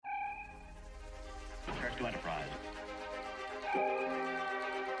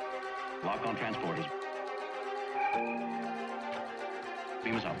Lock on transporters.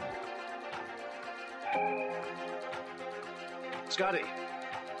 Beam us up. Scotty.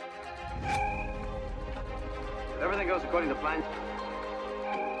 If everything goes according to plan,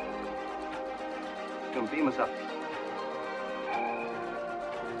 come beam us up.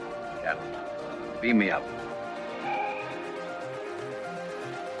 Captain, beam me up.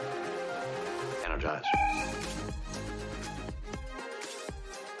 Energize.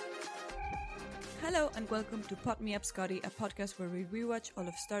 Hello and welcome to Pot Me Up Scotty, a podcast where we rewatch all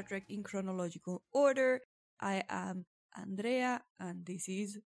of Star Trek in chronological order. I am Andrea and this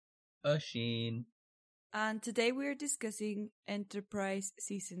is Oisin. And today we are discussing Enterprise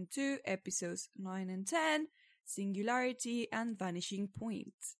Season 2, Episodes 9 and 10, Singularity and Vanishing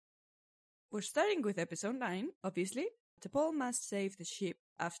Point. We're starting with Episode 9, obviously. T'Pol must save the ship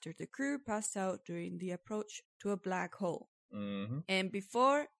after the crew passed out during the approach to a black hole. Mm-hmm. And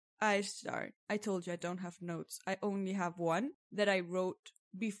before I start, I told you I don't have notes. I only have one that I wrote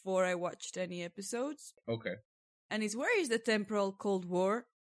before I watched any episodes. Okay. And it's where is the temporal Cold War?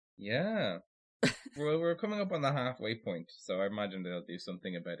 Yeah. we're coming up on the halfway point, so I imagine they'll do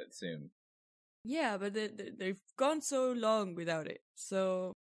something about it soon. Yeah, but they've gone so long without it.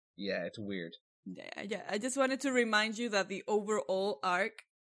 So yeah, it's weird. Yeah, I just wanted to remind you that the overall arc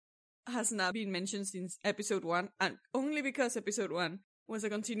has not been mentioned since episode 1, and only because episode 1 was a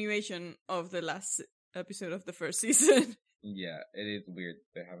continuation of the last episode of the first season. Yeah, it is weird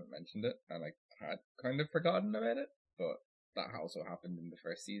they haven't mentioned it, and I had kind of forgotten about it, but that also happened in the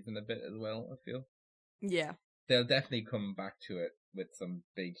first season a bit as well, I feel. Yeah. They'll definitely come back to it with some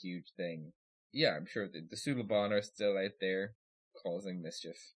big, huge thing. Yeah, I'm sure the Suliban are still out there causing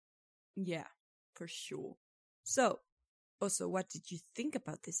mischief. Yeah, for sure. So, also, what did you think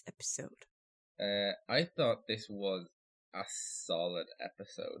about this episode? I thought this was a solid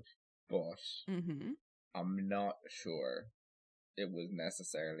episode, but I'm not sure it was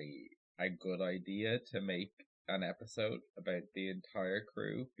necessarily a good idea to make an episode about the entire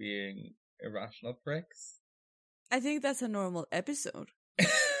crew being irrational pricks. I think that's a normal episode.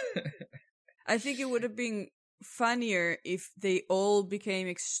 I think it would have been funnier if they all became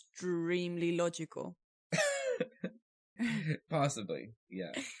extremely logical. Possibly,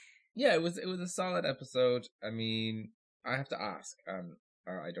 yeah. Yeah, it was a solid episode. I mean, I have to ask, and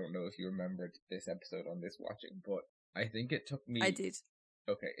I don't know if you remembered this episode on this watching, but I think it took me... I did.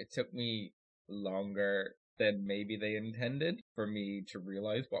 Okay, it took me longer than maybe they intended for me to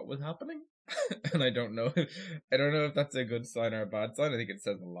realize what was happening. And I don't know if that's a good sign or a bad sign. I think it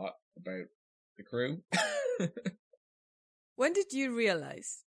says a lot about the crew. When did you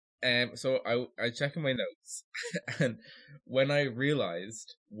realize? So I checked in my notes, and when I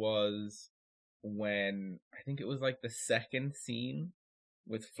realized was when I think it was like the second scene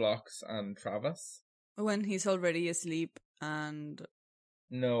with Phlox and Travis. When he's already asleep and...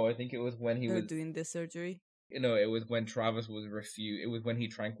 No, I think it was when they're doing the surgery. No, it was when Travis was it was when he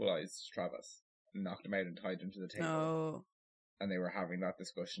tranquilized Travis and knocked him out and tied him to the table. Oh. And they were having that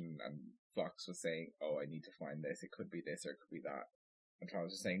discussion, and Phlox was saying, "Oh, I need to find this. It could be this or it could be that." And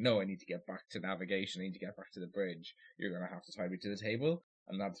Travis was saying, "No, I need to get back to navigation. I need to get back to the bridge. You're going to have to tie me to the table."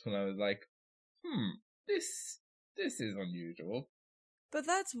 And that's when I was like, this is unusual. But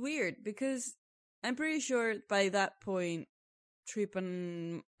that's weird, because I'm pretty sure by that point, Trip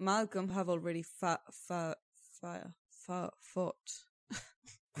and Malcolm have already fought. So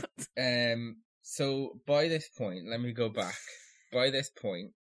by this point, let me go back. By this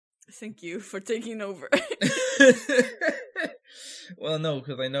point... Thank you for taking over. Well, no,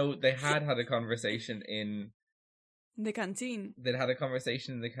 because I know they had a conversation in... the canteen. They'd had a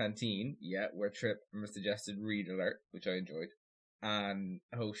conversation in the canteen, yeah, where Trip suggested Reed alert, which I enjoyed. And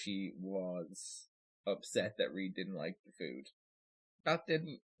Hoshi was upset that Reed didn't like the food. That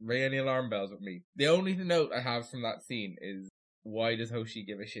didn't ring any alarm bells with me. The only note I have from that scene is, why does Hoshi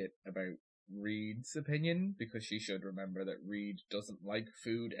give a shit about Reed's opinion? Because she should remember that Reed doesn't like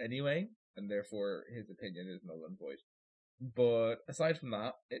food anyway, and therefore his opinion is null and void. But aside from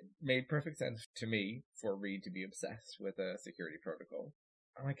that, it made perfect sense to me for Reed to be obsessed with a security protocol.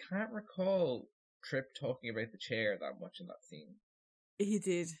 And I can't recall Trip talking about the chair that much in that scene. He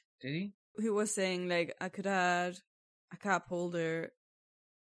did. Did he? He was saying, like, I could add a cup holder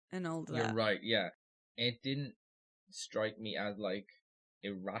and all that. You're right, yeah. It didn't strike me as, like,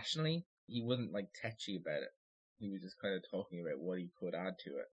 irrationally. He wasn't, like, tetchy about it. He was just kind of talking about what he could add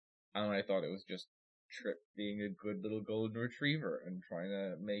to it. And I thought it was just Trip being a good little golden retriever and trying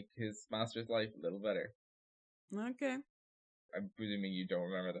to make his master's life a little better. Okay. I'm presuming you don't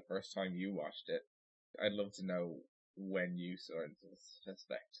remember the first time you watched it. I'd love to know when you sort of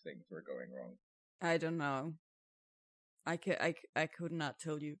suspect things were going wrong? I don't know. I could not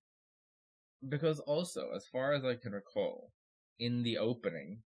tell you. Because also, as far as I can recall, in the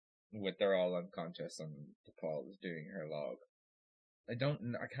opening, with they're all unconscious and T'Pol is doing her log, I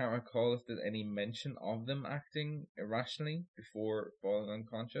can't recall if there's any mention of them acting irrationally before falling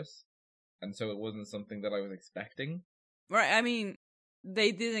unconscious. And so it wasn't something that I was expecting. Right, I mean,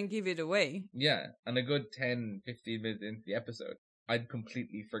 they didn't give it away. Yeah, and a good 10, 15 minutes into the episode, I'd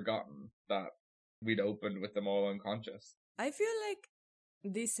completely forgotten that we'd opened with them all unconscious. I feel like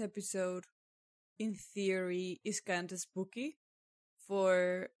this episode, in theory, is kind of spooky.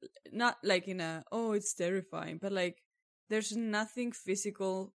 For, not like in a, oh, it's terrifying, but like, there's nothing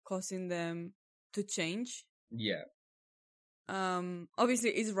physical causing them to change. Yeah. Obviously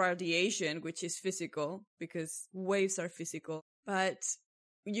it's radiation, which is physical, because waves are physical. But,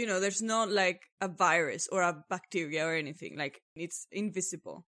 you know, there's not like a virus or a bacteria or anything. Like, it's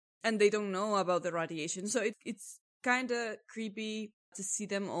invisible. And they don't know about the radiation. So it's kind of creepy to see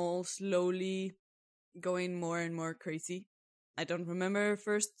them all slowly going more and more crazy. I don't remember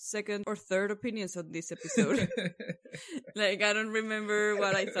first, second, or third opinions on this episode. Like, I don't remember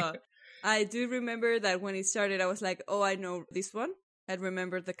what I thought. I do remember that when it started, I was like, oh, I know this one. I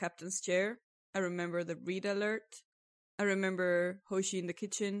remember the captain's chair. I remember the read alert. I remember Hoshi in the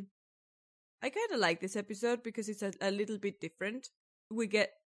kitchen. I kind of like this episode because it's a little bit different. We get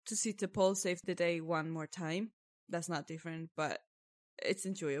to see T'Pol save the day one more time. That's not different, but it's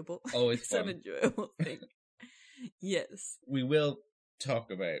enjoyable. Oh, it's fun. An enjoyable thing. Yes. We will talk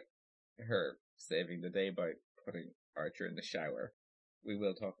about her saving the day by putting Archer in the shower. We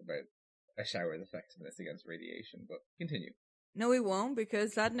will talk about a shower's effectiveness against radiation, but continue. No, we won't,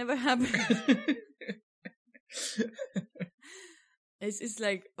 because that never happened. It's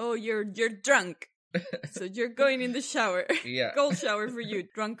like, oh, you're drunk, so you're going in the shower. Yeah. Cold shower for you,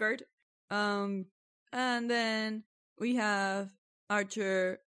 drunkard. And then we have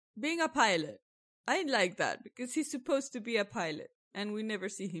Archer being a pilot. I like that, because he's supposed to be a pilot, and we never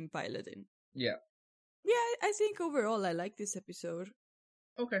see him piloting. Yeah. Yeah, I think overall I like this episode.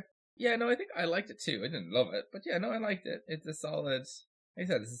 Okay. Yeah, no, I think I liked it too. I didn't love it, but yeah, no, I liked it. It's a solid, like I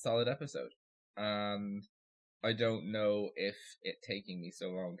said, it's a solid episode. And I don't know if it taking me so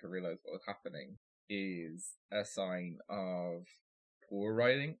long to realize what was happening is a sign of poor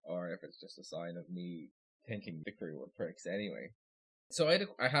writing, or if it's just a sign of me thinking the crew were pricks anyway. So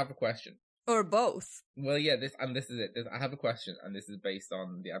I have a question. Or both. Well, yeah, this is it. I have a question, and this is based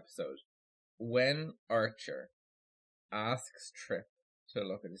on the episode. When Archer asks Trip to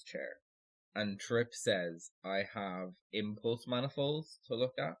look at his chair, and Trip says, I have impulse manifolds to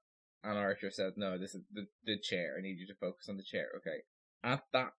look at, and Archer says, no, this is the chair, I need you to focus on the chair, okay. At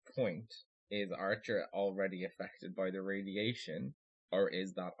that point, is Archer already affected by the radiation, or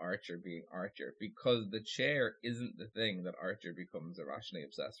is that Archer being Archer? Because the chair isn't the thing that Archer becomes irrationally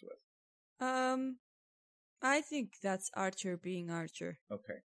obsessed with. I think that's Archer being Archer.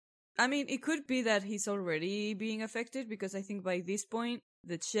 Okay. I mean, it could be that he's already being affected, because I think by this point,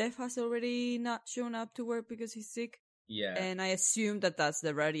 the chef has already not shown up to work because he's sick. Yeah. And I assume that that's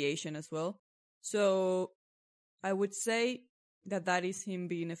the radiation as well. So, I would say that is him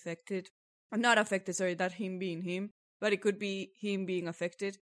being affected. Not affected, sorry, that him being him. But it could be him being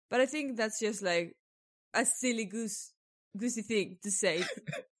affected. But I think that's just like a silly goosey thing to say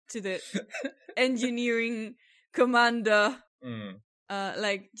to the engineering commander.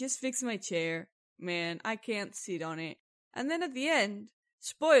 Like, just fix my chair, man. I can't sit on it. And then at the end,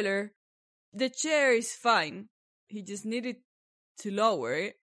 spoiler, the chair is fine. He just needed to lower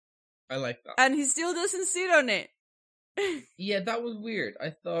it. I like that. And he still doesn't sit on it. Yeah, that was weird.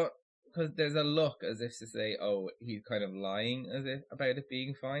 I thought, because there's a look as if to say, oh, he's kind of lying as if about it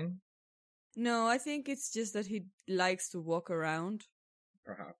being fine. No, I think it's just that he likes to walk around.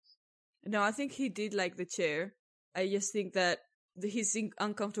 Perhaps. No, I think he did like the chair. I just think that he's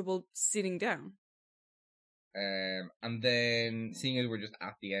uncomfortable sitting down. And then, seeing as we're just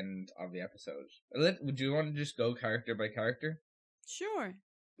at the end of the episode, would you want to just go character by character? Sure.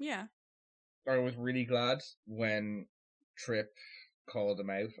 Yeah. I was really glad when Trip called him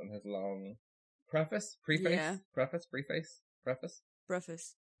out on his long preface?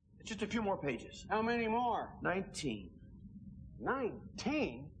 Just a few more pages. How many more? 19.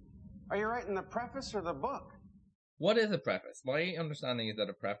 19? Are you writing the preface or the book? What is a preface? My understanding is that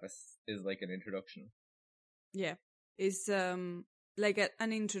a preface is like an introduction. Yeah. It's like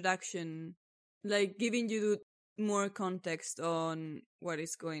an introduction, like giving you more context on what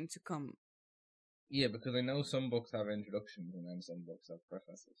is going to come. Yeah, because I know some books have introductions and then some books have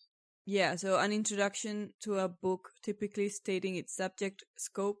prefaces. Yeah, so an introduction to a book typically stating its subject,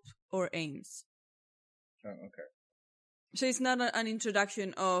 scope, or aims. Oh, okay. So it's not an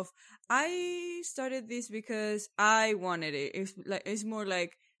introduction of, I started this because I wanted it. It's more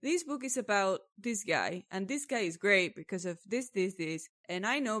like, this book is about this guy, and this guy is great because of this, and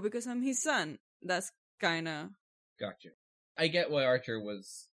I know because I'm his son. That's kind of... Gotcha. I get why Archer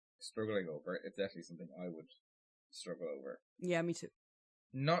was struggling over it. It's definitely something I would struggle over. Yeah, me too.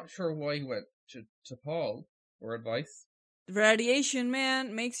 Not sure why he went to Paul for advice. Radiation,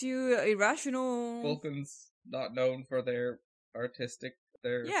 man, makes you irrational. Vulcans not known for their artistic,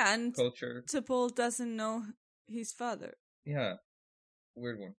 their and culture. T'Pol doesn't know his father. Yeah.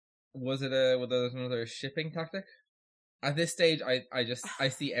 Weird one. Was it another shipping tactic? At this stage, I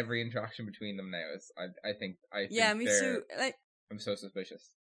see every interaction between them now. I think yeah, me too. Like, I'm so suspicious.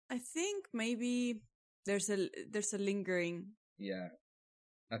 I think maybe there's a lingering. Yeah.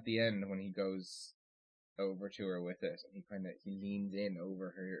 At the end, when he goes over to her with it, and he leans in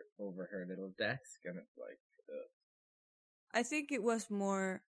over her little desk, and it's like, ugh. I think it was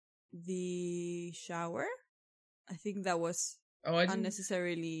more the shower. I think that was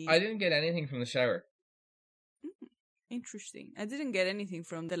unnecessarily. I didn't get anything from the shower. Interesting. I didn't get anything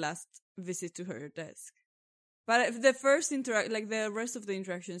from the last visit to her desk. But the first the rest of the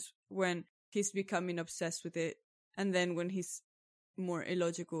interactions, when he's becoming obsessed with it, and then when he's more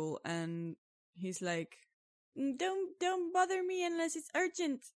illogical and he's like, don't bother me unless it's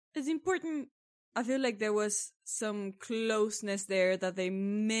urgent, it's important. I feel like there was some closeness there that they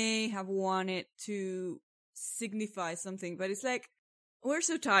may have wanted to signify something, but it's like, we're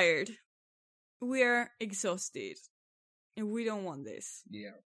so tired, we're exhausted, and we don't want this.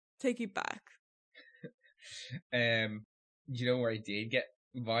 Yeah, take it back. You know where I did get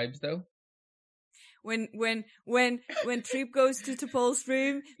vibes though? When Trip goes to T'Pol's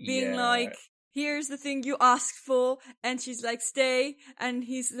room, being like, here's the thing you asked for, and she's like, stay, and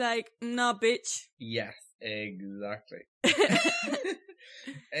he's like, nah, bitch. Yes, exactly.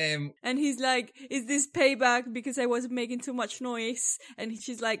 And he's like, is this payback because I wasn't making too much noise? And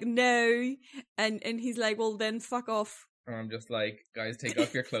she's like, no. And he's like, well then fuck off. And I'm just like, guys, take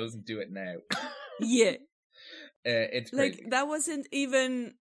off your clothes and do it now. Yeah. It's crazy. Like, that wasn't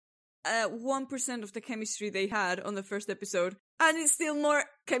even 1% of the chemistry they had on the first episode, and it's still more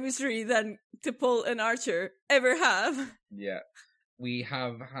chemistry than T'Pol and Archer ever have. Yeah. We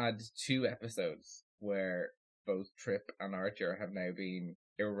have had 2 episodes where both Trip and Archer have now been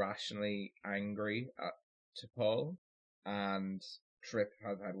irrationally angry at T'Pol, and Trip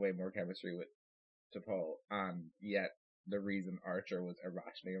has had way more chemistry with T'Pol, and yet the reason Archer was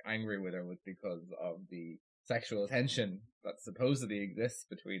irrationally angry with her was because of the sexual tension that supposedly exists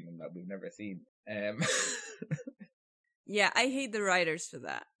between them that we've never seen. Yeah, I hate the writers for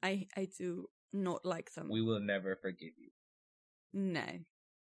that. I do not like them. We will never forgive you. No.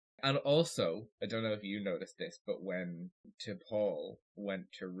 And also, I don't know if you noticed this, but when T'Pol went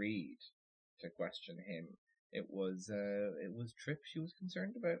to Reed to question him, it was Trip she was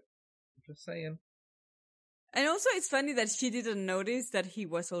concerned about. I'm just saying. And also, it's funny that she didn't notice that he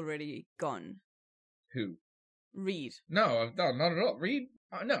was already gone. Who? Reed. No, not at all. Reed?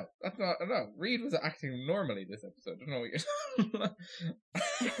 No, that's not. No, Reed was acting normally this episode. I don't know what you're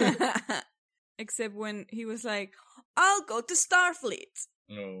talking about. Except when he was like, I'll go to Starfleet.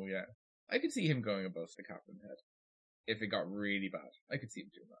 Oh, yeah. I could see him going above the captain's head. If it got really bad. I could see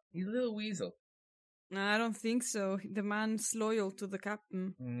him doing that. He's a little weasel. No, I don't think so. The man's loyal to the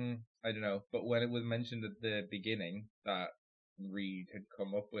captain. I don't know. But when it was mentioned at the beginning that Reed had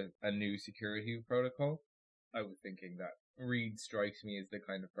come up with a new security protocol, I was thinking that Reed strikes me as the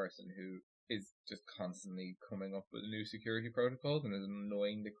kind of person who is just constantly coming up with new security protocols and is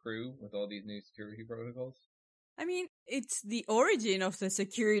annoying the crew with all these new security protocols. I mean, it's the origin of the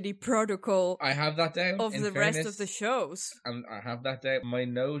security protocol. I have that down. Of the rest of the shows. And I have that down. My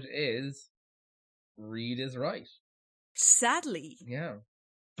note is, Reed is right. Sadly. Yeah.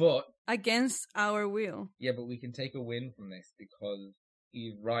 But against our will. Yeah, but we can take a win from this because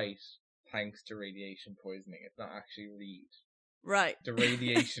he's right thanks to radiation poisoning. It's not actually Reed. Right. The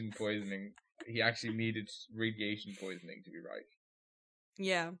radiation poisoning, he actually needed radiation poisoning to be right.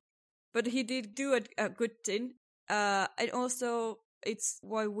 Yeah. But he did do a good thing. And also, it's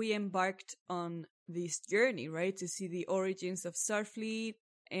why we embarked on this journey, right? To see the origins of Starfleet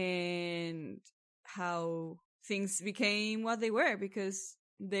and how things became what they were, because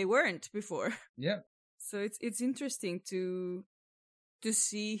they weren't before. Yeah. So it's interesting to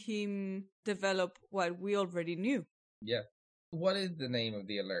see him develop what we already knew. Yeah. What is the name of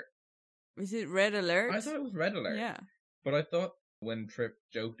the alert? Is it Red Alert? I thought it was Red Alert. Yeah. But I thought when Trip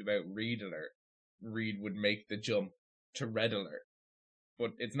joked about Reed Alert, Reed would make the jump to Red Alert.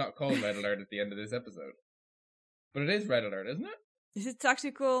 But it's not called Red Alert at the end of this episode. But it is Red Alert, isn't it? Is it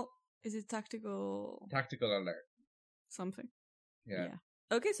tactical? Is it tactical? Tactical Alert. Something. Yeah.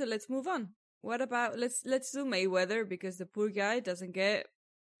 Okay, so let's move on. What about let's do Mayweather, because the poor guy doesn't get,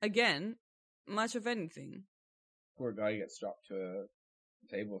 again, much of anything. Poor guy gets dropped to a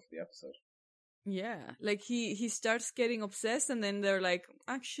table for the episode. Yeah, like he starts getting obsessed, and then they're like,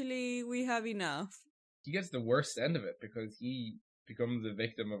 actually, we have enough. He gets the worst end of it because he becomes a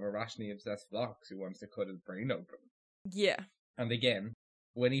victim of a rationally obsessed Phlox who wants to cut his brain open. Yeah. And again,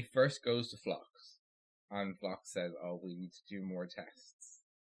 when he first goes to Phlox, and Phlox says, "Oh, we need to do more tests,"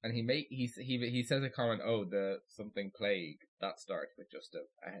 and he says a comment, "Oh, the something plague that starts with just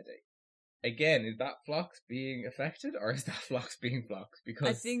a headache." Again, is that Phlox being affected, or is that Phlox being Phlox? Because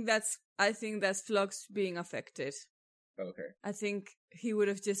I think that's Phlox being affected. Okay. I think he would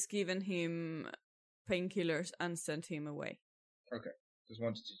have just given him painkillers and sent him away. Okay, just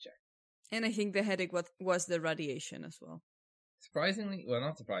wanted to check. And I think the headache was the radiation as well. Surprisingly, well,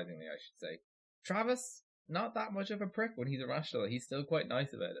 not surprisingly, I should say, Travis, not that much of a prick when he's irrational. He's still quite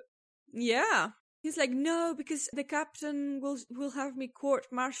nice about it. Yeah. He's like, no, because the captain will have me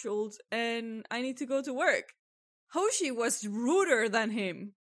court-martialed and I need to go to work. Hoshi was ruder than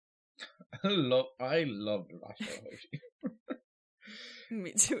him. I love irrational Hoshi.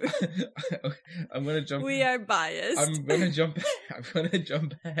 Me too. I'm gonna jump. We are biased. I'm gonna jump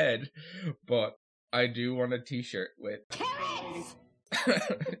ahead, but I do want a T-shirt with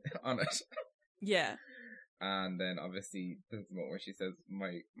on it. Yeah. And then obviously there's the moment where she says,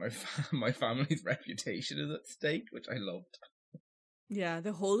 "My family's reputation is at stake," which I loved. Yeah,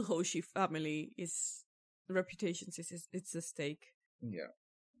 the whole Hoshi family is reputations it's a stake. Yeah.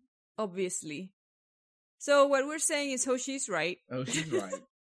 Obviously. So what we're saying is Hoshi's right. Hoshi's right.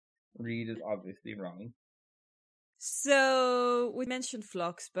 Reed is obviously wrong. So we mentioned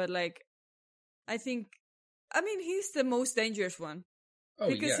Phlox, but I mean he's the most dangerous one. Oh,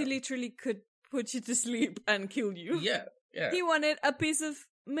 because he literally could put you to sleep and kill you. Yeah. He wanted a piece of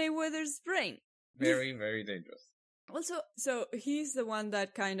Mayweather's brain. Very, very dangerous. Also, so he's the one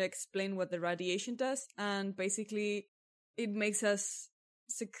that kind of explained what the radiation does, and basically it makes us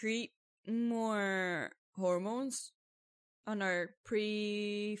secrete more hormones on our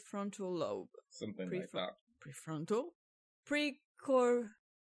prefrontal lobe. Something like that. Prefrontal? Precortex?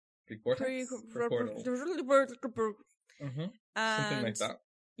 Something like that.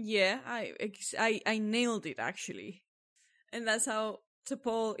 Yeah, I nailed it, actually. And that's how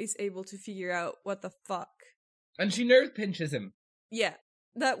T'Pol is able to figure out what the fuck. And she nerve pinches him. Yeah,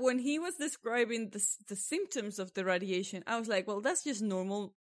 that when he was describing the symptoms of the radiation, I was like, well, that's just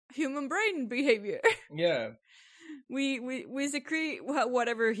normal human brain behavior. Yeah. We secrete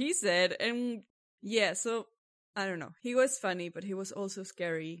whatever he said, and yeah, so, I don't know. He was funny, but he was also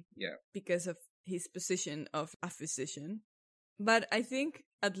scary. Yeah. Because of his position of a physician. But I think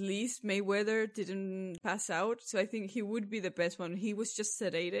at least Mayweather didn't pass out, so I think he would be the best one. He was just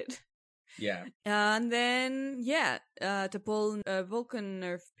sedated. Yeah. And then, T'Pol Vulcan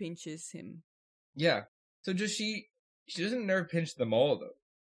nerve pinches him. Yeah. So does she doesn't nerve pinch them all, though.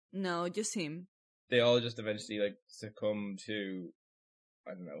 No, just him. They all just eventually, succumb to,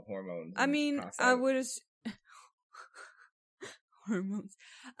 I don't know, hormones. I mean, I would... hormones.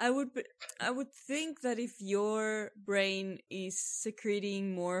 I would think that if your brain is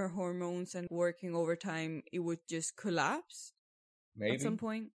secreting more hormones and working overtime, it would just collapse. Maybe. At some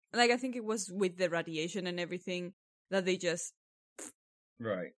point. I think it was with the radiation and everything that they just...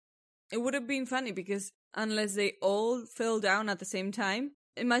 Right. It would have been funny because unless they all fell down at the same time,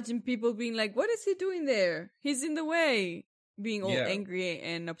 imagine people being like, what is he doing there? He's in the way. Being all angry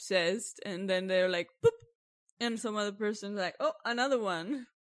and obsessed. And then they're like, boop. And some other person's like, oh, another one.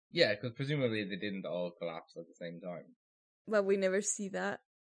 Yeah, because presumably they didn't all collapse at the same time. But we never see that.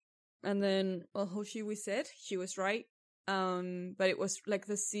 And then, well, Hoshi, we said, she was right. But it was like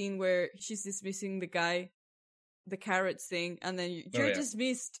the scene where she's dismissing the guy, the carrots thing, and then you're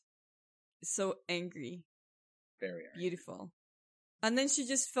dismissed. So angry. Very angry. Beautiful. And then she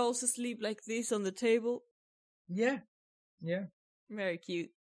just falls asleep like this on the table. Yeah. Yeah. Very cute.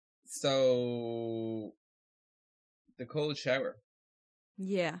 So... the cold shower.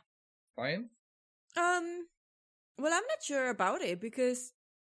 Yeah. Fine? Well, I'm not sure about it because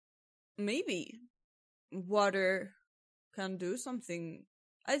maybe water can do something.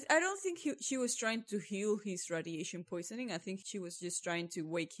 I don't think she was trying to heal his radiation poisoning. I think she was just trying to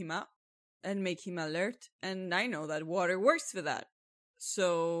wake him up and make him alert. And I know that water works for that.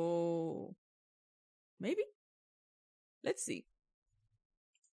 So maybe. Let's see.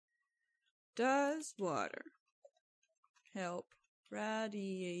 Does water help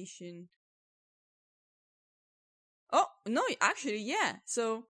radiation? Oh, no, actually, yeah.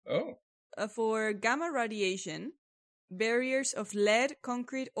 So, Oh. for gamma radiation, barriers of lead,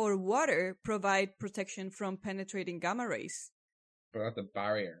 concrete, or water provide protection from penetrating gamma rays. But that's a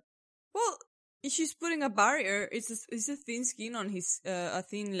barrier. Well, she's putting a barrier. It's a thin skin on his, a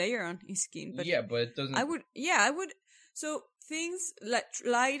thin layer on his skin. But yeah, but it doesn't... I would. So things like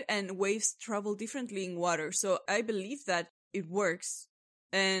light and waves travel differently in water. So I believe that it works.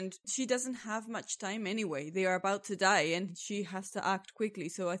 And she doesn't have much time anyway. They are about to die and she has to act quickly.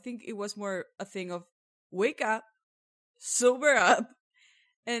 So I think it was more a thing of wake up, sober up,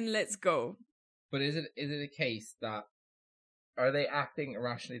 and let's go. But is it a case that, are they acting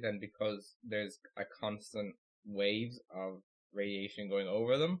irrationally then because there's a constant waves of radiation going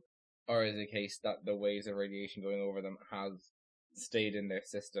over them? Or is it a case that the waves of radiation going over them has stayed in their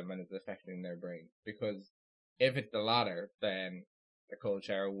system and is affecting their brain? Because if it's the latter, then a cold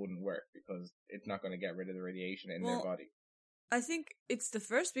shower wouldn't work because it's not going to get rid of the radiation in their body. I think it's the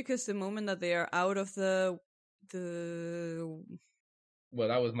first because the moment that they are out of the well,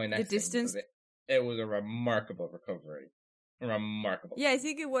 that was my next the distance. Thing, it was a remarkable recovery. Remarkable. Yeah, I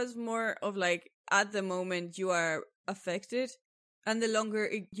think it was more of like at the moment you are affected, and the longer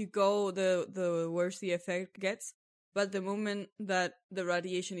you go, the worse the effect gets. But the moment that the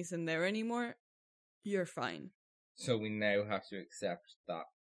radiation isn't there anymore, you're fine. So we now have to accept that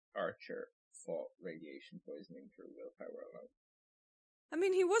Archer fought radiation poisoning through willpower alone. I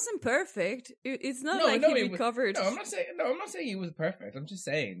mean, he wasn't perfect. It's not he recovered. I'm not saying he was perfect. I'm just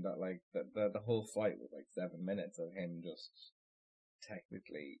saying that like the whole fight was like 7 minutes of him just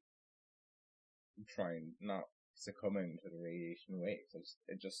technically trying not succumbing to the radiation waves.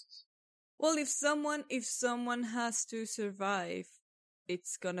 Well, if someone has to survive,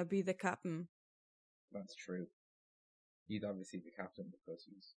 it's gonna be the captain. That's true. He's obviously the captain because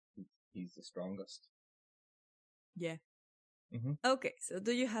he's the strongest. Yeah. Mm-hmm. Okay, so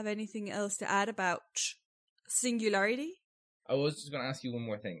do you have anything else to add about Singularity? I was just going to ask you one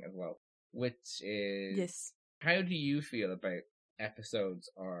more thing as well, which is... Yes. How do you feel about episodes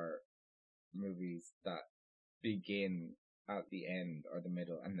or movies that begin at the end or the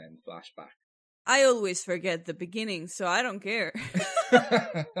middle and then flashback? I always forget the beginning, so I don't care.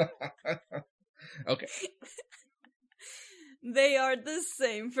 Okay. They are the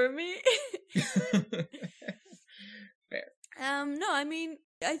same for me. Fair. No, I mean,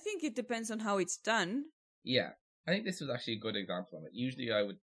 I think it depends on how it's done. Yeah. I think this was actually a good example of it. Usually I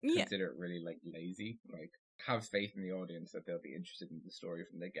would consider it really like lazy, like have faith in the audience that they'll be interested in the story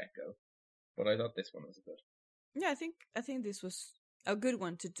from the get-go. But I thought this one was good. Yeah, I think this was a good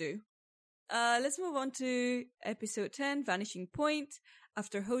one to do. Let's move on to episode 10, Vanishing Point.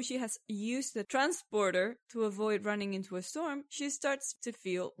 After Hoshi has used the transporter to avoid running into a storm, she starts to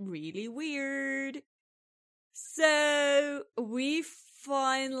feel really weird. So, we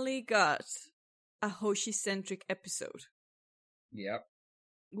finally got a Hoshi-centric episode. Yep.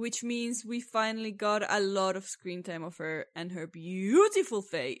 Which means we finally got a lot of screen time of her and her beautiful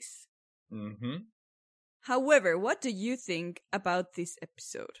face. Mm-hmm. However, what do you think about this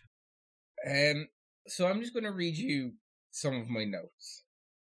episode? So I'm just going to read you some of my notes.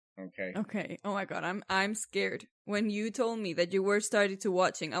 Okay. Okay. Oh my god, I'm scared. When you told me that you were starting to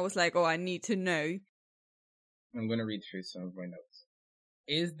watching, I was like, oh, I need to know. I'm going to read through some of my notes.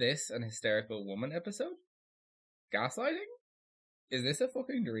 Is this an hysterical woman episode? Gaslighting? Is this a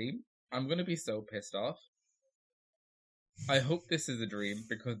fucking dream? I'm going to be so pissed off. I hope this is a dream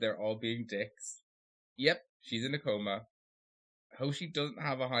because they're all being dicks. Yep, she's in a coma. Hoshi doesn't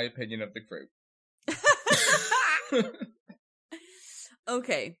have a high opinion of the crew.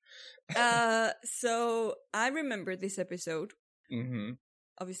 Okay. So I remember this episode. Mm-hmm.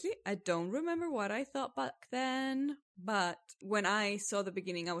 Obviously, I don't remember what I thought back then, but when I saw the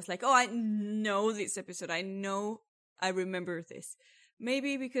beginning, I was like, oh, I know this episode. I remember this.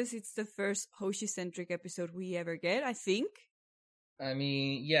 Maybe because it's the first Hoshi-centric episode we ever get, I think. I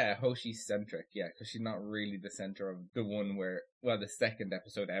mean, yeah, Hoshi-centric, yeah, because she's not really the center of the one where, well, the second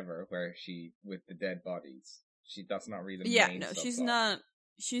episode ever where she, with the dead bodies. That's not really the main subplot. She's not.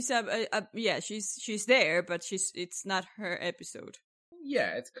 She's she's there, but it's not her episode.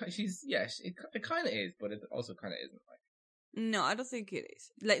 Yeah, it kind of is, but it also kind of isn't. Like, no, I don't think it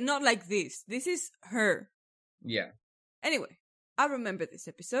is. Like, not like this. This is her. Yeah. Anyway, I remember this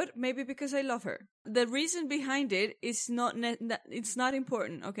episode, maybe because I love her. The reason behind it is it's not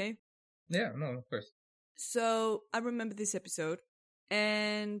important, okay? Yeah, no, of course. So, I remember this episode,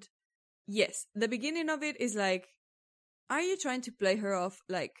 and yes, the beginning of it is like, are you trying to play her off,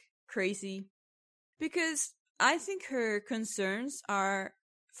 like, crazy. Because I think her concerns are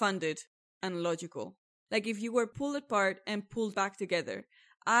funded and logical. Like, if you were pulled apart and pulled back together,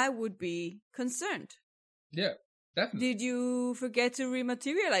 I would be concerned. Yeah, definitely. Did you forget to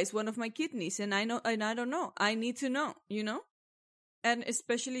rematerialize one of my kidneys? And I don't know. I need to know, you know? And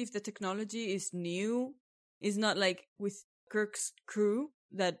especially if the technology is new, it's not like with Kirk's crew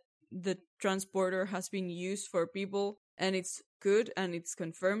that the transporter has been used for people and it's good and it's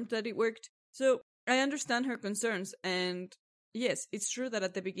confirmed that it worked. So I understand her concerns. And yes, it's true that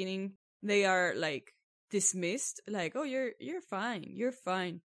at the beginning they are like dismissed, like, oh, you're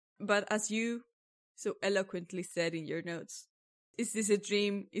fine. But as you so eloquently said in your notes, is this a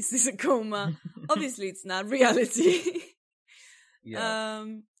dream? Is this a coma? Obviously it's not reality. Yeah.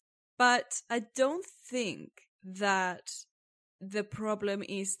 But I don't think that the problem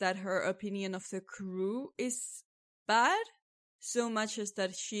is that her opinion of the crew is bad, so much as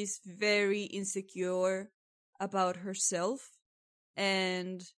that she's very insecure about herself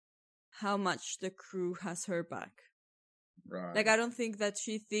and how much the crew has her back. Right. Like, I don't think that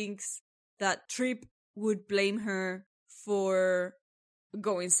she thinks that Trip would blame her for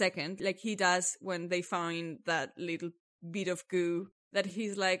going second, like he does when they find that little bit of goo, that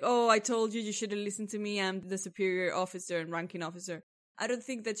he's like, oh, I told you should have listened to me, I'm the superior officer and ranking officer. I don't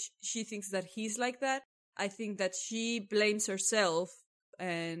think that she thinks that he's like that. I think that she blames herself,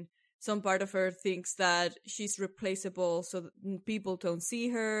 and some part of her thinks that she's replaceable so that people don't see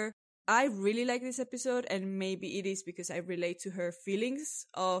her. I really like this episode, and maybe it is because I relate to her feelings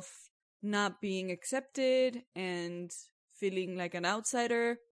of not being accepted and feeling like an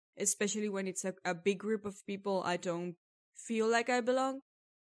outsider, especially when it's a big group of people I don't feel like I belong.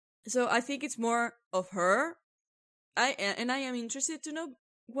 So I think it's more of her. I am interested to know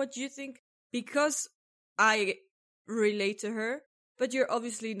what you think, because I relate to her, but you're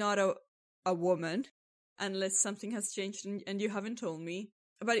obviously not a woman, unless something has changed and you haven't told me.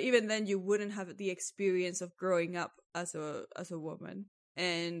 But even then, you wouldn't have the experience of growing up as a woman,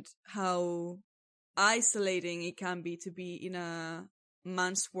 and how isolating it can be to be in a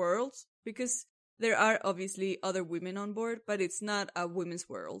man's world, because there are obviously other women on board, but it's not a women's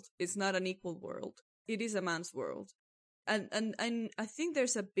world. It's not an equal world. It is a man's world. And I think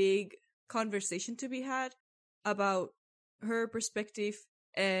there's a big conversation to be had about her perspective,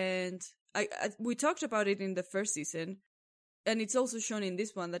 and we talked about it in the first season, and it's also shown in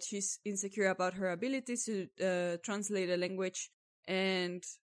this one that she's insecure about her abilities to translate a language. And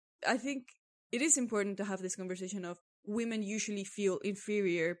I think it is important to have this conversation of women usually feel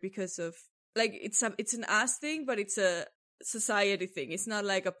inferior because of, like, it's an us thing, but it's a society thing. It's not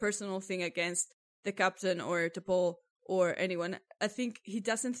like a personal thing against the captain or T'Pol or anyone. I think he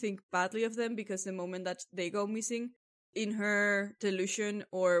doesn't think badly of them, because the moment that they go missing, in her delusion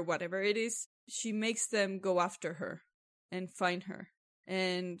or whatever it is, she makes them go after her and find her.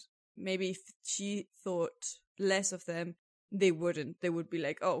 And maybe if she thought less of them, they wouldn't. They would be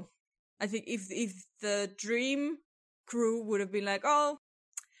like, oh. I think if the dream crew would have been like, oh,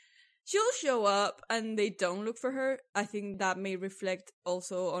 she'll show up, and they don't look for her, I think that may reflect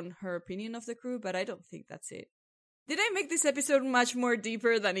also on her opinion of the crew, but I don't think that's it. Did I make this episode much more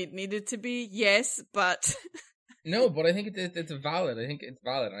deeper than it needed to be? Yes, but... No, but I think it's valid. I think it's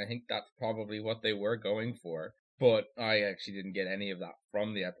valid. I think that's probably what they were going for. But I actually didn't get any of that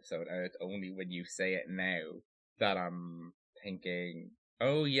from the episode, and it's only when you say it now that I'm thinking,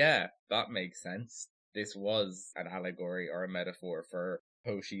 oh yeah, that makes sense. This was an allegory or a metaphor for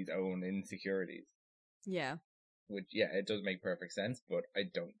Hoshi's own insecurities. Yeah. Which, yeah, it does make perfect sense, but I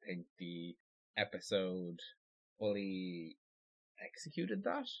don't think the episode fully executed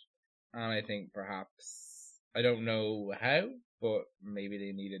that. And I think perhaps, I don't know how, but maybe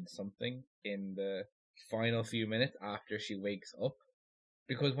they needed something in the final few minutes after she wakes up.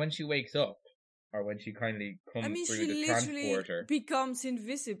 Because when she wakes up, or when she kindly comes through the transporter, becomes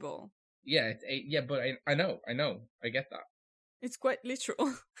invisible. Yeah, but I know, I get that. It's quite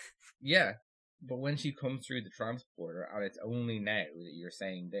literal. Yeah, but when she comes through the transporter, and it's only now that you're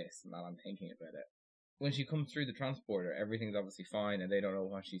saying this, and that I'm thinking about it. When she comes through the transporter, everything's obviously fine, and they don't know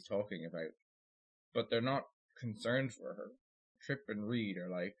what she's talking about. But they're not concerned for her. Trip and Reed are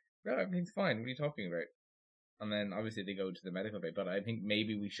like, yeah, everything's fine, what are you talking about? And then obviously they go to the medical bay, but I think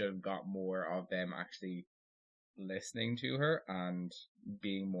maybe we should have got more of them actually listening to her and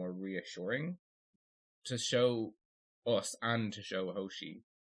being more reassuring to show us and to show Hoshi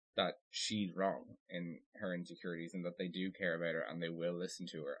that she's wrong in her insecurities and that they do care about her and they will listen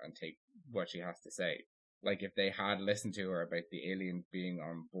to her and take what she has to say. Like if they had listened to her about the aliens being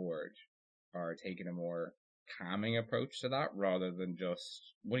on board or taken a more calming approach to that rather than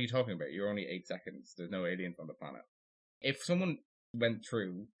just, what are you talking about? You're only 8 seconds. There's no aliens on the planet. If someone went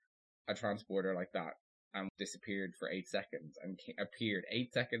through a transporter like that and disappeared for 8 seconds and appeared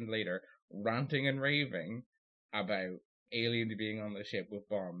 8 seconds later ranting and raving about aliens being on the ship with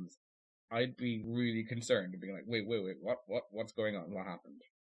bombs, I'd be really concerned and being like, wait, what's going on? What happened?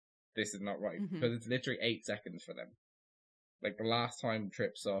 This is not right. Because it's literally 8 seconds for them. Like the last time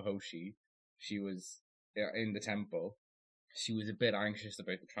Trip saw Hoshi, she was in the temple. She was a bit anxious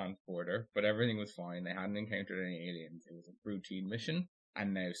about the transporter, but everything was fine. They hadn't encountered any aliens. It was a routine mission.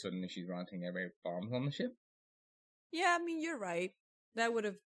 And now suddenly she's ranting about bombs on the ship. Yeah, I mean, you're right. That would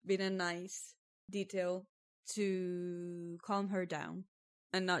have been a nice detail to calm her down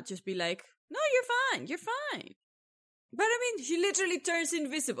and not just be like, no, you're fine. But I mean, she literally turns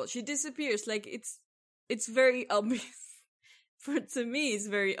invisible. She disappears. Like, it's very obvious. To me, it's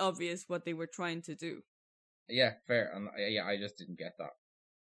very obvious what they were trying to do. Yeah, fair. And I just didn't get that.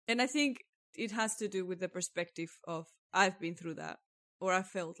 And I think it has to do with the perspective of, I've been through that. Or I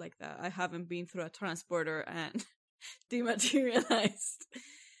felt like that. I haven't been through a transporter and dematerialized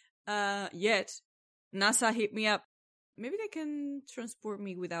yet. NASA hit me up. Maybe they can transport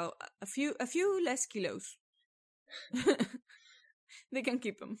me without a few less kilos. They can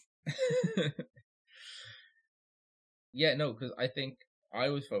keep them. Yeah, no, because I think I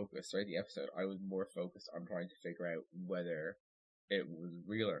was focused, right, the episode, I was more focused on trying to figure out whether it was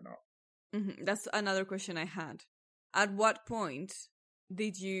real or not. That's another question I had. At what point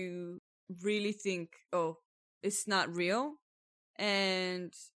did you really think, oh, it's not real?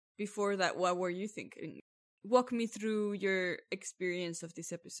 And before that, what were you thinking? Walk me through your experience of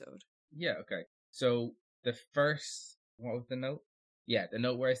this episode. Yeah, okay. So the first, what was the note? Yeah, the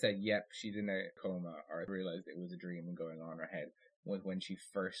note where I said, yep, she's in a coma, or I realized it was a dream going on in her head, was when she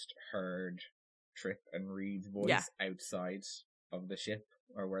first heard Trip and Reed's voice outside of the ship,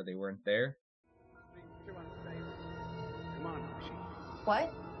 or where they weren't there. Come on, Hoshi.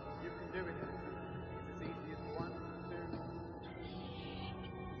 What? You can do it. It's as easy as 1,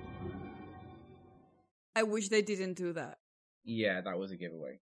 2. I wish they didn't do that. Yeah, that was a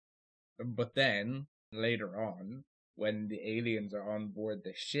giveaway. But then, later on, when the aliens are on board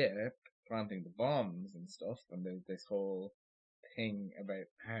the ship, planting the bombs and stuff, and there's this whole thing about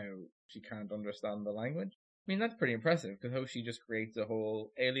how she can't understand the language. I mean, that's pretty impressive, because Hoshi just creates a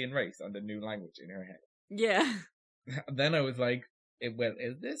whole alien race and a new language in her head. Yeah. Then I was like, well,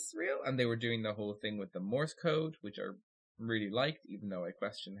 is this real? And they were doing the whole thing with the Morse code, which I really liked, even though I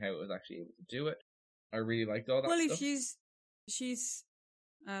questioned how it was actually able to do it. I really liked all that stuff. Well, if she's,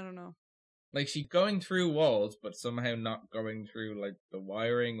 I don't know. Like, she's going through walls, but somehow not going through, like, the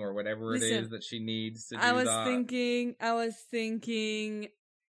wiring or whatever it is that she needs to do that. I was thinking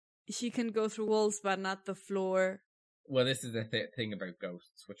she can go through walls, but not the floor. Well, this is the thing about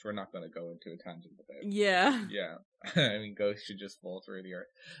ghosts, which we're not going to go into a tangent about. Yeah. Yeah. I mean, ghosts should just fall through the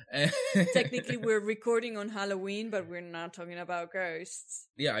earth. Technically, we're recording on Halloween, but we're not talking about ghosts.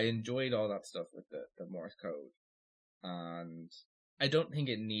 Yeah, I enjoyed all that stuff with the Morse code. And I don't think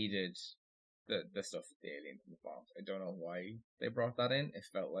it needed the stuff with the aliens and the bombs. I don't know why they brought that in. It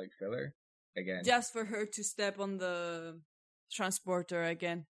felt like filler. Again. Just for her to step on the transporter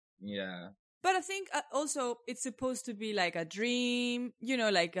again. Yeah. But I think also it's supposed to be like a dream,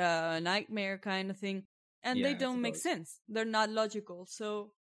 like a nightmare kind of thing. And they don't make sense. They're not logical,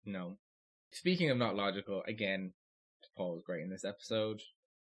 so... No. Speaking of not logical, again, Paul was great in this episode.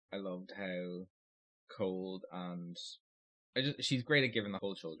 I loved how cold and... she's great at giving the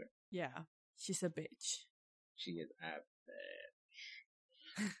whole children. Yeah, she's a bitch. She is a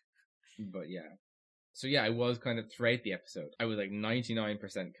bitch. But yeah. So yeah, I was kind of, throughout the episode, I was like 99%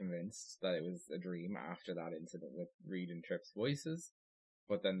 convinced that it was a dream after that incident with Reed and Trip's voices.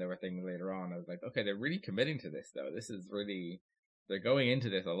 But then there were things later on, I was like, okay, they're really committing to this though. This is really, they're going into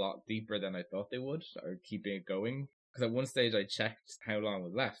this a lot deeper than I thought they would, or keeping it going. Because at one stage I checked how long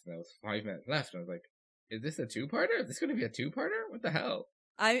was left, and there was 5 minutes left, and I was like, is this a 2-parter? Is this going to be a 2-parter? What the hell?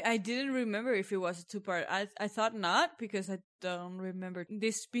 I didn't remember if it was a 2-part. I thought not, because I don't remember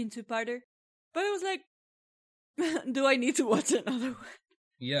this being 2-parter. But it was like, do I need to watch another one?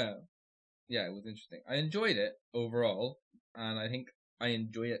 Yeah. Yeah, it was interesting. I enjoyed it overall, and I think I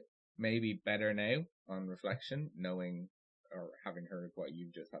enjoy it maybe better now on reflection, knowing or having heard what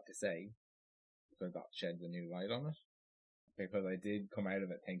you just had to say, because that sheds a new light on it. Because I did come out of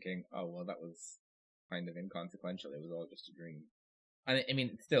it thinking, oh, well, that was kind of inconsequential. It was all just a dream. And I mean,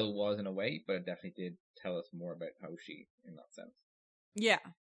 it still was in a way, but it definitely did tell us more about Hoshi in that sense. Yeah.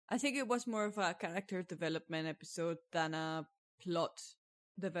 I think it was more of a character development episode than a plot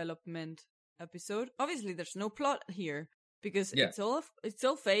development episode. Obviously, there's no plot here because Yeah. it's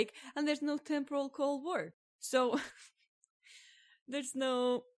all fake, and there's no temporal Cold War. So there's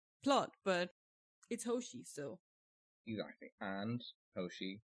no plot, but it's Hoshi, so Exactly. And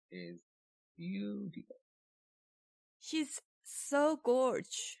Hoshi is beautiful. she's so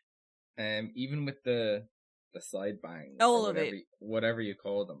gorge. Even with the side bangs, All or of it. whatever you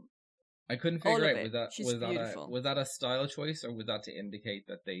call them. I couldn't All figure of out it. She's beautiful. was that a style choice, or was that to indicate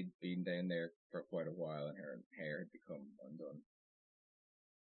that they'd been down there for quite a while and her hair had become undone?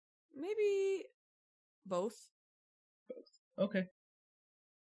 Maybe both. Okay.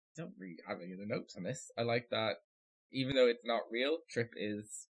 Don't really have any other notes on this. I like that, even though it's not real, Trip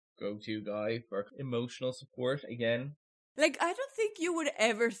is go-to guy for emotional support again. Like, I don't think you would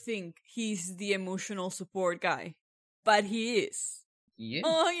ever think he's the emotional support guy, but he is. He is.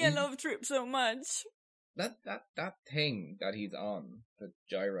 Oh, I love Trip so much. That thing that he's on, the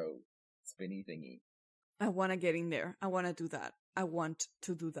gyro spinny thingy. I want to get in there. I want to do that. I want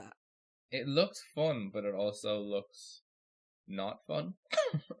to do that. It looks fun, but it also looks not fun.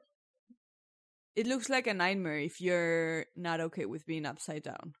 It looks like a nightmare if you're not okay with being upside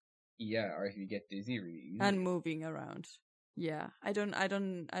down Yeah, or if you get dizzy really easily. and moving around. Yeah, I don't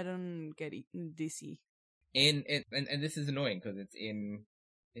get dizzy. And this is annoying because it's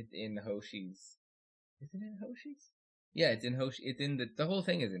in Hoshi's. Is it in Hoshi's? Yeah, it's in Hoshi. It's in the whole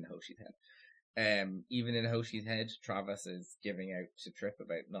thing is in Hoshi's head. Even in Hoshi's head, Travis is giving out to Trip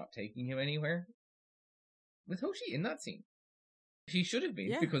about not taking him anywhere. Was Hoshi in that scene? She should have been,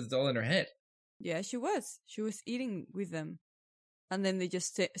 Yeah. because it's all in her head. Yeah, she was. She was eating with them. And then they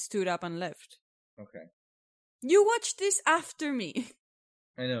just stood up and left. Okay. You watched this after me.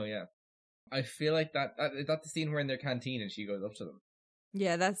 I know, yeah. I feel like that's the scene where in their canteen and she goes up to them.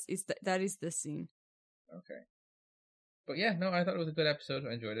 Yeah, that is the scene. Okay. But yeah, no, I thought it was a good episode.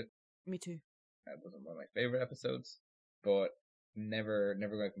 I enjoyed it. Me too. It wasn't one of my favorite episodes, but never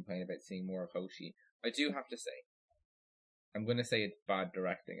going to complain about seeing more of Hoshi. I do have to say, I'm going to say it's bad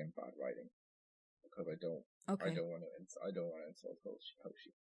directing and bad writing, because I don't want to insult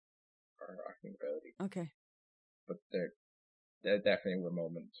Hoshi or her acting ability. Okay. But there definitely were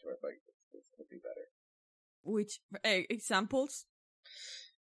moments where like this could be better. Which examples?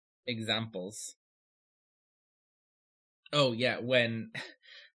 Examples. Oh yeah, when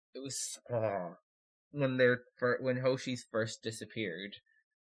it was when Hoshi's first disappeared,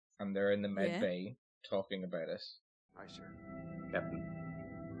 and they're in the med bay talking about it. Aye, sir. Captain,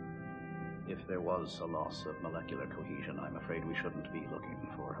 if there was a loss of molecular cohesion, I'm afraid we shouldn't be looking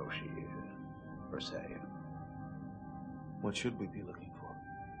for Hoshi, per se. What should we be looking for?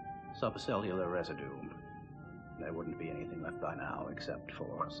 Subcellular residue. There wouldn't be anything left by now except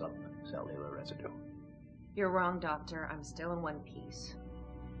for subcellular residue. You're wrong, Doctor. I'm still in one piece.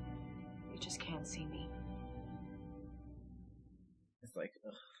 You just can't see me. It's like,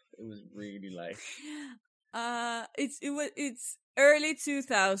 ugh, it was really like... It's early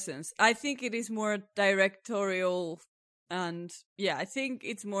 2000s. I think it is more directorial, and yeah, I think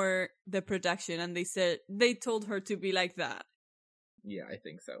it's more the production, and they told her to be like that. Yeah, I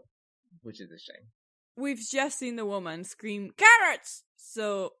think so. Which is a shame. We've just seen the woman scream carrots,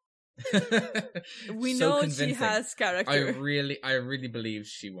 so we So know convincing. she has character. I really believe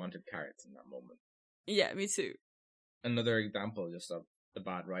she wanted carrots in that moment. Yeah, me too. Another example just of the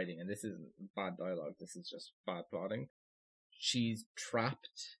bad writing, and this isn't bad dialogue, this is just bad plotting. She's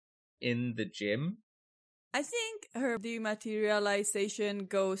trapped in the gym. I think her dematerialization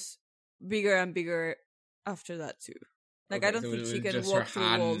goes bigger and bigger after that too. Like, Okay, I don't so think it she was can just walk her through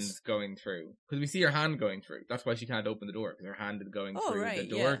hand walls. going through. Because we see her hand going through. That's why she can't open the door, because her hand is going through the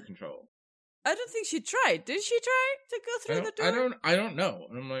door control. I don't think she tried. Did she try to go through the door? I don't know.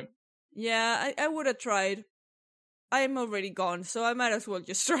 And I'm like... Yeah, I would have tried. I'm already gone, so I might as well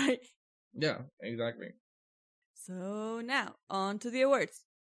just try. Yeah, exactly. So now, on to the awards.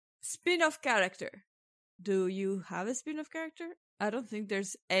 Spin-off character. Do you have a spin-off character? I don't think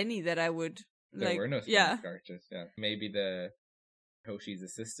there's any that I would... There were no spin-off characters, yeah. Maybe the Hoshi's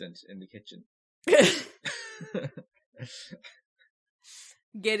assistant in the kitchen.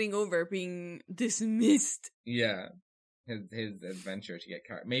 Getting over being dismissed. Yeah. His adventure to get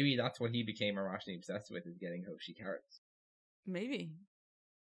carrots. Maybe that's what he became irrationally obsessed with, is getting Hoshi carrots. Maybe.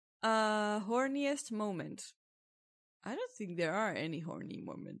 Horniest moment. I don't think there are any horny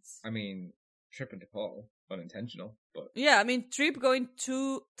moments. I mean, Trip into Paul, unintentional, but... Yeah, I mean, Trip going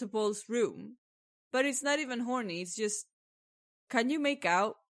to Paul's room, but it's not even horny, it's just, can you make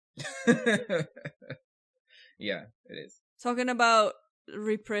out? Yeah, it is. Talking about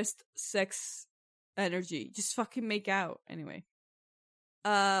repressed sex energy. Just fucking make out, anyway.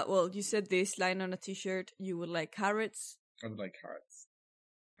 Well, you said this line on a t-shirt. You would like carrots. I would like carrots.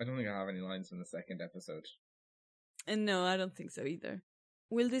 I don't think I have any lines from the second episode. And no, I don't think so either.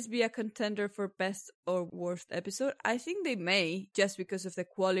 Will this be a contender for best or worst episode? I think they may, just because of the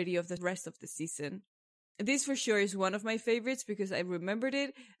quality of the rest of the season. This for sure is one of my favorites because I remembered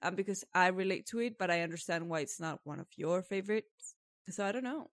it and because I relate to it, but I understand why it's not one of your favorites. So I don't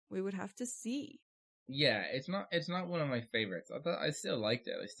know. We would have to see. Yeah, it's not one of my favorites. I still liked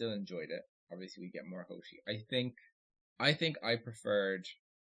it. I still enjoyed it. Obviously, we get more Hoshi. I think I preferred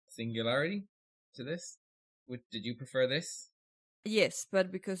Singularity to this. Did you prefer this? Yes,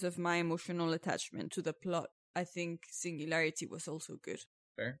 but because of my emotional attachment to the plot, I think Singularity was also good.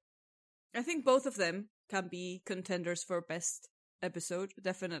 Fair. I think both of them can be contenders for best episode.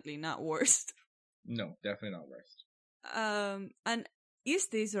 Definitely not worst. No, definitely not worst. And is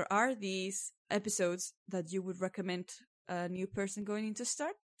these or are these episodes that you would recommend a new person going into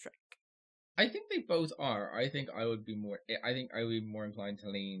Star Trek? I think they both are. I think I would be more inclined to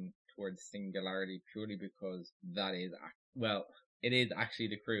lean towards Singularity purely because it is actually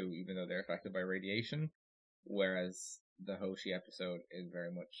the crew, even though they're affected by radiation, whereas the Hoshi episode is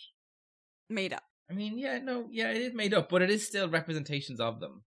very much made up. I mean, it is made up, but it is still representations of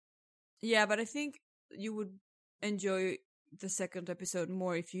them. Yeah, but I think you would enjoy the second episode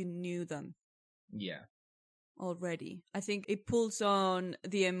more if you knew them. Yeah. Already. I think it pulls on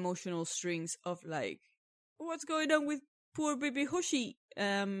the emotional strings of like, what's going on with poor baby Hoshi?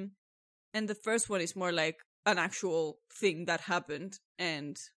 And the first one is more like an actual thing that happened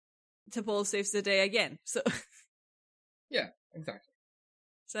and T'Pol saves the day again. So yeah, exactly.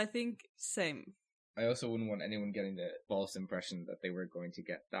 So I think same. I also wouldn't want anyone getting the false impression that they were going to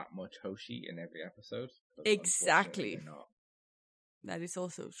get that much Hoshi in every episode. Exactly. That is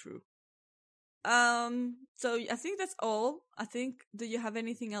also true. So I think that's all. Do you have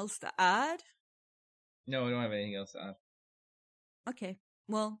anything else to add? No, I don't have anything else to add. Okay.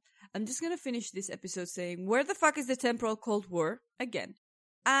 Well, I'm just gonna finish this episode saying, where the fuck is the temporal Cold War? Again.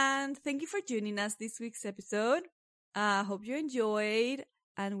 And thank you for joining us this week's episode. Hope you enjoyed.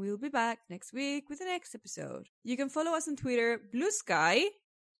 And we'll be back next week with the next episode. You can follow us on Twitter, Blue Sky,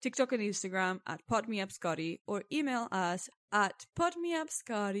 TikTok and Instagram at PodMeUpScotty, or email us at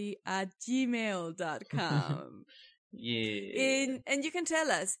podmeupscotty@gmail.com. Yeah. And you can tell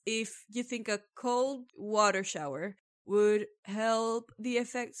us if you think a cold water shower would help the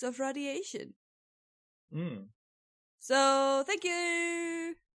effects of radiation. So, thank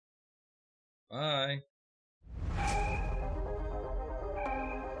you! Bye.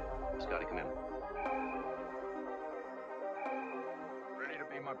 Scotty, come in. Ready to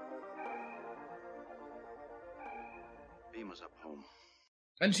beam up. Beam us up home.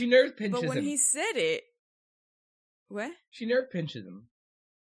 And she nerve pinches him. But when he said it... What? She nerve pinches him.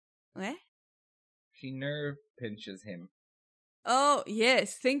 What? She nerve pinches him. Oh,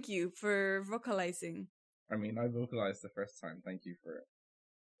 yes. Thank you for vocalizing. I mean, I vocalized the first time. Thank you for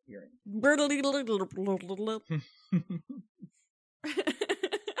hearing.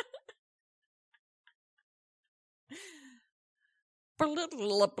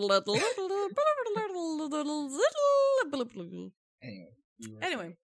 Anyway.